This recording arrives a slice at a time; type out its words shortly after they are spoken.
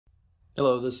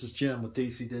Hello, this is Jim with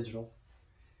DC Digital.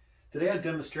 Today I'm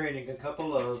demonstrating a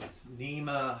couple of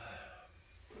NEMA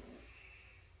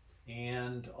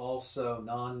and also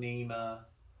non-NEMA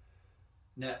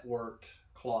networked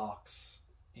clocks,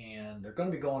 and they're going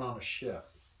to be going on a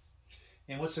ship.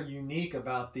 And what's so unique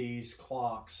about these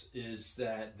clocks is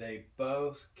that they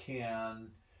both can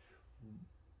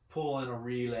pull in a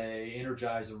relay,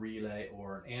 energize a relay,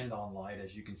 or an and-on light,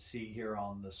 as you can see here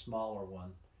on the smaller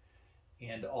one,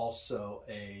 and also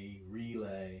a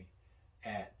relay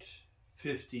at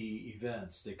 50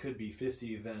 events. They could be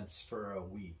 50 events for a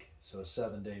week. So a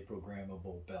 7-day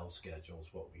programmable bell schedule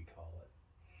is what we call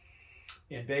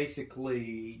it. And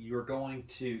basically, you're going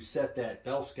to set that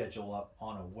bell schedule up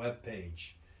on a web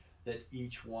page that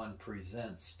each one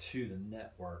presents to the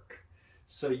network.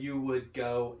 So you would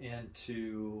go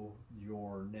into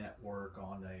your network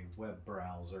on a web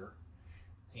browser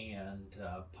and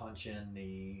punch in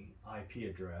the IP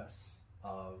address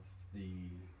of the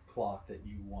clock that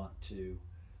you want to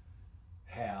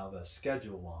have a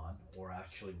schedule on, or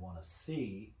actually want to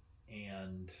see,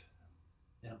 and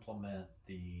implement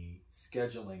the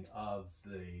scheduling of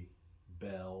the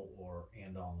bell or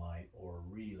and-on light or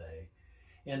relay.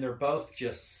 And they're both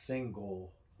just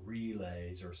single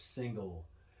relays, or single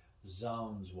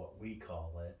zones, what we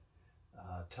call it,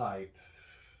 type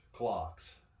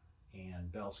clocks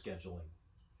and bell scheduling.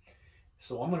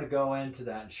 So I'm going to go into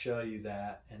that and show you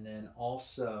that. And then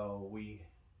also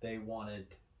they wanted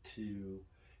to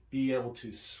be able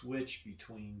to switch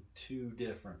between two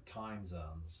different time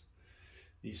zones.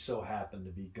 These so happen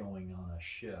to be going on a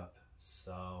ship,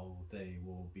 so they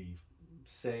will be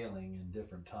sailing in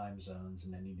different time zones,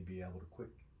 and they need to be able to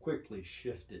quickly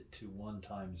shift it to one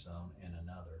time zone and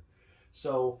another.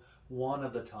 So one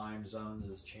of the time zones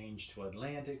is changed to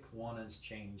Atlantic, one is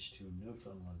changed to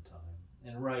Newfoundland time.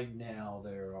 And right now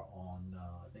they're on,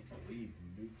 I believe,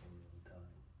 Newfoundland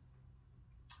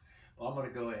time. Well, I'm going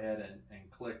to go ahead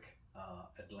and click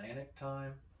Atlantic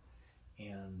time,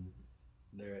 and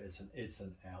it's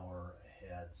an hour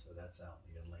ahead, so that's out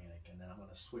in the Atlantic. And then I'm going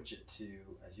to switch it to,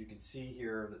 as you can see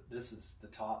here, that this is the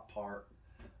top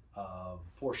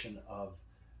portion of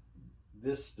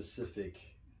this specific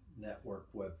network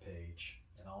web page,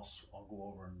 and I'll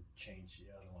go over and change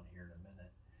the other one here in a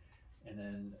minute. And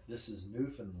then this is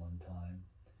Newfoundland time,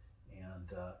 and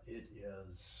it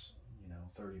is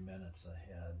 30 minutes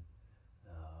ahead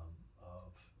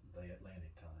of the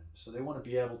Atlantic time. So they want to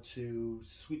be able to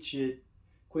switch it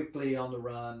quickly on the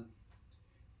run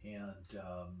and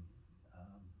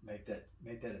make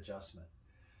that adjustment.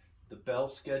 The bell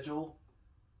schedule,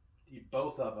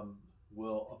 both of them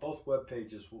both web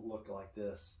pages will look like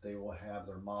this. They will have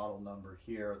their model number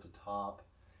here at the top,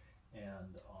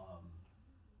 and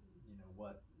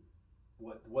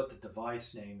what the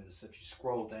device name is. If you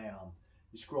scroll down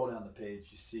the page,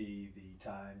 you see the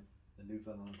time, the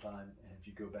Newfoundland time, and if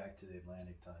you go back to the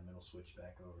Atlantic time, it'll switch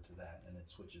back over to that, and it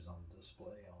switches on the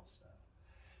display also.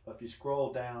 But if you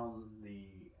scroll down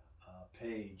the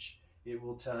page, it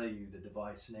will tell you the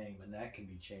device name, and that can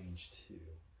be changed too.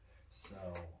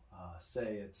 So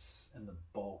say it's in the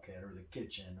bulkhead or the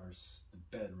kitchen or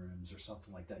the bedrooms or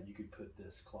something like that, you could put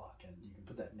this clock in, you can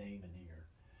put that name in here,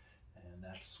 and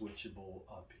that's switchable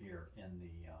up here in the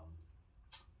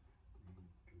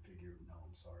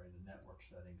the network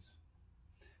settings.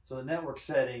 So the network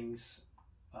settings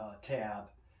tab,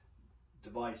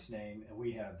 device name, and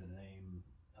we have the name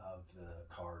of the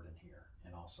card in here,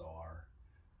 and also our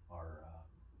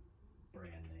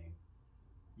brand name.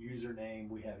 Username,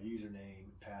 we have username,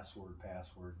 password.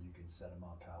 You can set them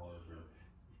up however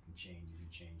you can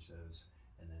change those,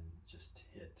 and then just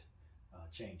hit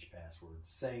change password.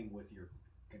 Same with your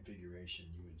configuration,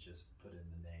 you would just put in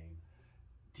the name,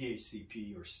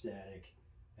 DHCP or static,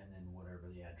 and then whatever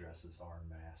the addresses are,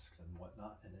 masks and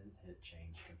whatnot, and then hit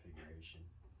change configuration.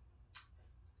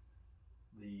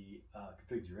 The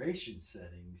configuration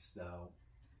settings, though,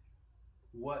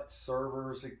 what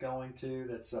server is it going to?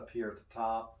 That's up here at the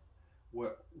top.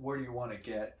 Where do you want to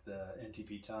get the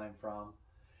NTP time from?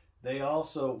 They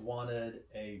also wanted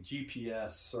a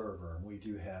GPS server, and we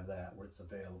do have that, where it's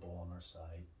available on our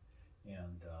site,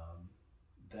 and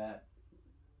that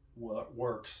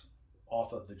works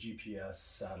off of the GPS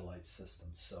satellite system,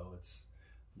 so it's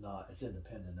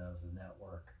independent of the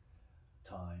network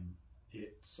time.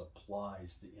 It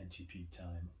supplies the NTP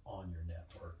time on your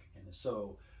network, and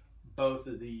so both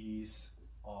of these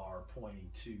are pointing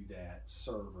to that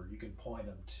server. You can point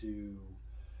them to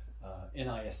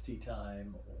NIST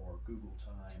time or Google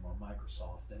time or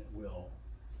Microsoft, and it will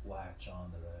latch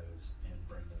onto those and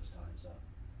bring those times up.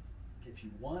 If you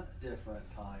want a different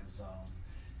time zone,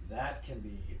 that can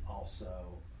be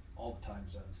also, all the time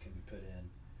zones can be put in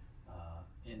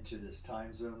into this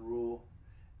time zone rule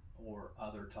or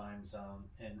other time zone.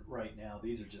 And right now,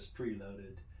 these are just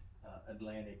preloaded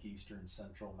Atlantic, Eastern,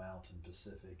 Central, Mountain,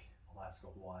 Pacific, Alaska,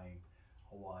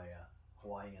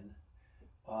 Hawaiian.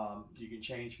 You can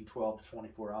change from 12 to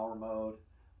 24-hour mode.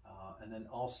 And then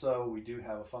also we do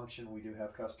have a function, we do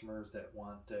have customers that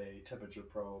want a temperature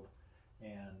probe,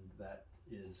 and that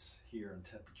is here in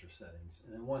temperature settings.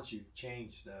 And then once you've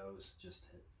changed those, just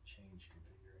hit change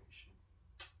configuration.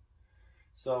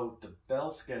 So the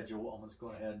bell schedule, I'm going to go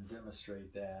ahead and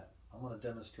demonstrate that. I'm going to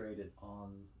demonstrate it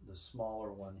on the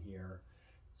smaller one here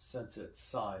since it's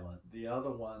silent. The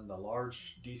other one, the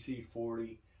large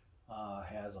DC-40,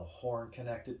 has a horn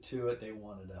connected to it. They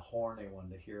wanted a horn. They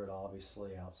wanted to hear it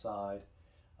obviously outside.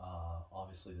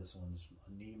 Obviously this one's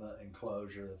a NEMA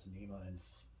enclosure. That's a NEMA and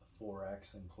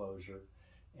 4X enclosure.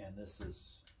 And this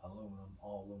is aluminum,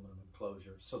 all aluminum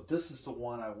enclosure. So this is the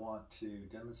one I want to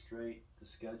demonstrate the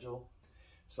schedule.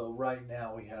 So right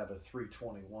now we have a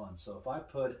 321. So if I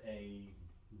put a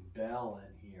bell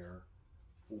in here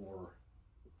for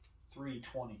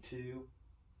 322,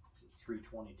 it's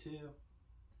 322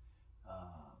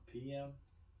 p.m.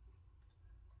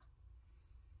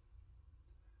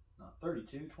 Not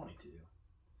 32, 22.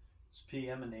 It's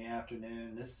p.m. in the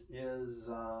afternoon. This is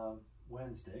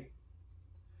Wednesday.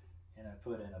 And I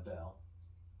put in a bell.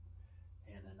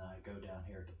 And then I go down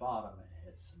here at the bottom and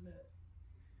hit submit.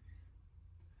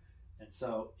 And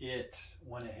so it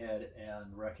went ahead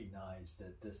and recognized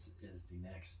that this is the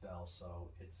next bell.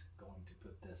 So it's going to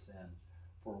put this in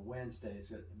for Wednesday.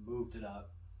 So it moved it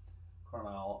up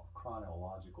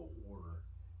chronological order,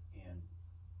 and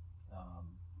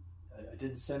I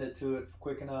didn't send it to it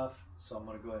quick enough, so I'm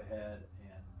going to go ahead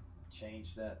and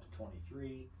change that to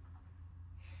 23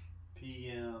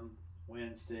 p.m.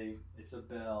 Wednesday. It's a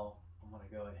bell. I'm going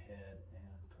to go ahead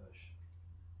and push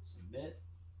submit.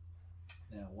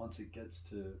 Now once it gets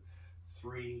to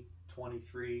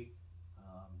 3:23,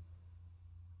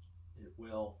 it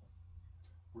will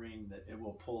ring, that it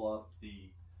will pull up the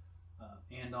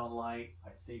and-on light.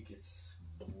 I think it's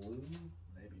blue,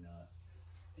 maybe not.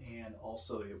 And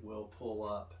also it will pull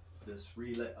up this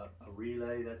relay, a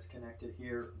relay that's connected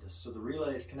here. So the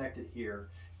relay is connected here,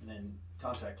 and then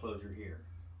contact closure here.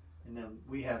 And then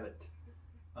we have it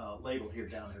labeled here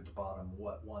down here at the bottom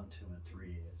what 1, 2, and 3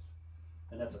 is.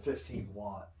 And that's a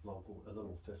 15-watt local, a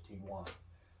little 15-watt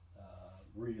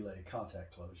relay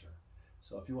contact closure.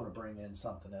 So if you want to bring in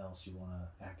something else, you want to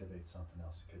activate something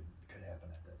else, it could happen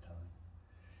at that time.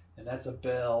 And that's a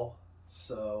bell,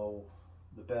 so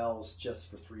the bell's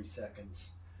just for 3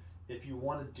 seconds. If you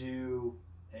want to do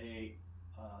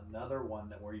another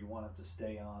one where you want it to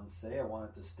stay on, say I want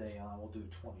it to stay on, we'll do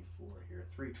 24 here,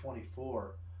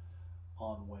 3:24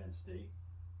 on Wednesday,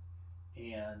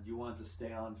 and you want it to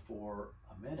stay on for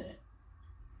a minute.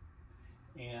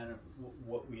 And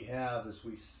what we have is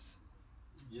we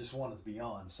just want it to be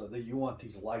on, so that you want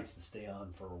these lights to stay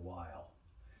on for a while.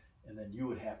 And then you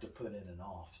would have to put in an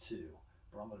off too.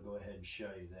 But I'm going to go ahead and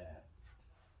show you that.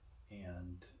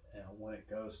 And when it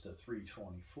goes to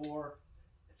 3:24,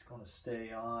 it's going to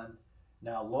stay on.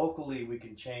 Now locally we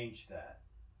can change that,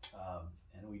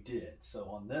 and we did. So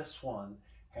on this one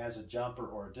has a jumper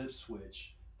or a dip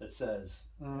switch that says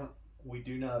we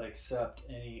do not accept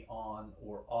any on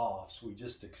or offs. We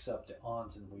just accept the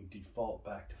ons, and we default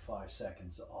back to 5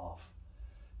 seconds off.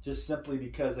 Just simply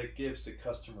because it gives the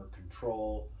customer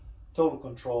control, total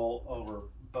control over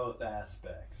both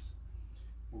aspects.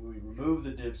 When we remove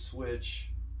the dip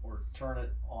switch or turn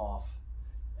it off,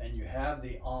 and you have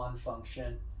the on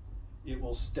function, it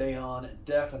will stay on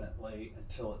indefinitely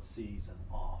until it sees an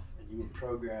off. And you would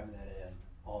program that in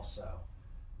also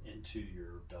into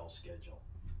your bell schedule.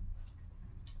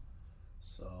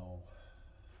 So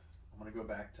I'm going to go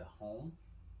back to home,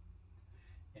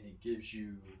 and it gives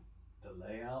you the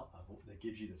layout, that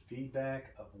gives you the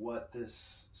feedback of what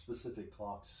this specific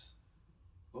clock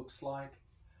looks like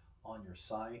on your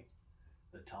site,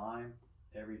 the time,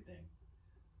 everything.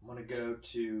 I'm going to go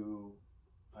to,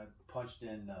 I punched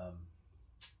in the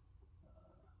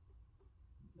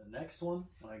next one.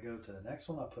 When I go to the next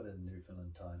one, I put in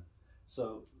Newfoundland time.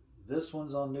 So this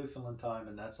one's on Newfoundland time,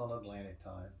 and that's on Atlantic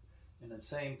time. And the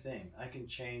same thing, I can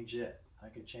change it. I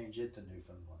can change it to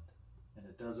Newfoundland, and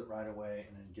it does it right away,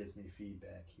 and then gives me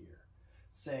feedback here.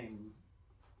 Same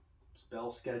bell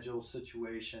schedule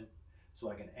situation, so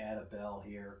I can add a bell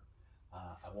here.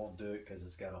 I won't do it because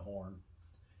it's got a horn.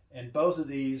 And both of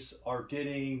these are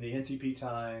getting the NTP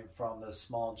time from the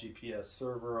small GPS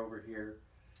server over here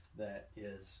that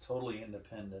is totally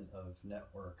independent of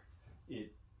network.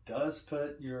 It does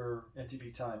put your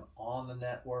NTP time on the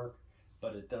network,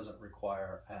 but it doesn't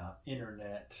require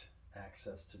internet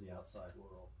access to the outside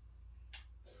world.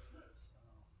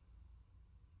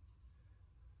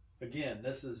 So, again,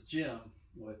 this is Jim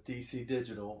with DC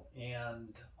Digital,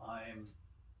 and I'm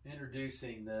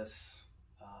introducing this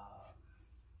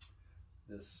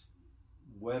this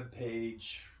web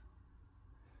page,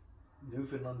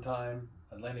 Newfoundland time,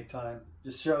 Atlantic time.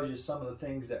 Just shows you some of the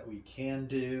things that we can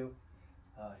do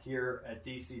here at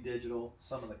DC Digital,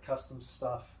 some of the custom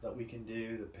stuff that we can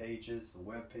do, the pages, the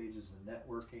web pages, the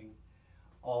networking,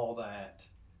 all that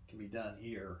can be done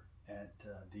here at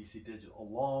DC Digital,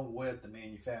 along with the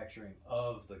manufacturing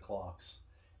of the clocks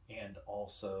and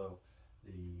also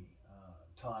the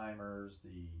timers,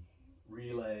 the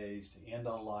relays, the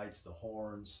end-on lights, the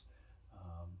horns,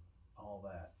 all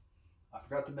that. I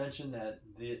forgot to mention that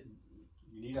you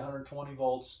need 120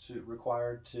 volts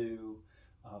required to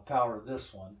power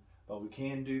this one, but we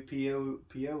can do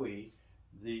PoE.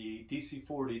 The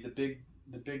DC-40,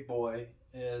 the big boy,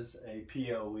 is a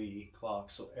PoE clock,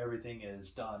 so everything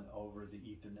is done over the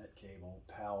Ethernet cable,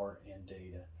 power and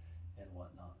data and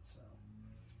whatnot. So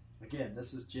again,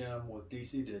 this is Jim with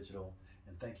DC Digital,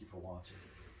 and thank you for watching.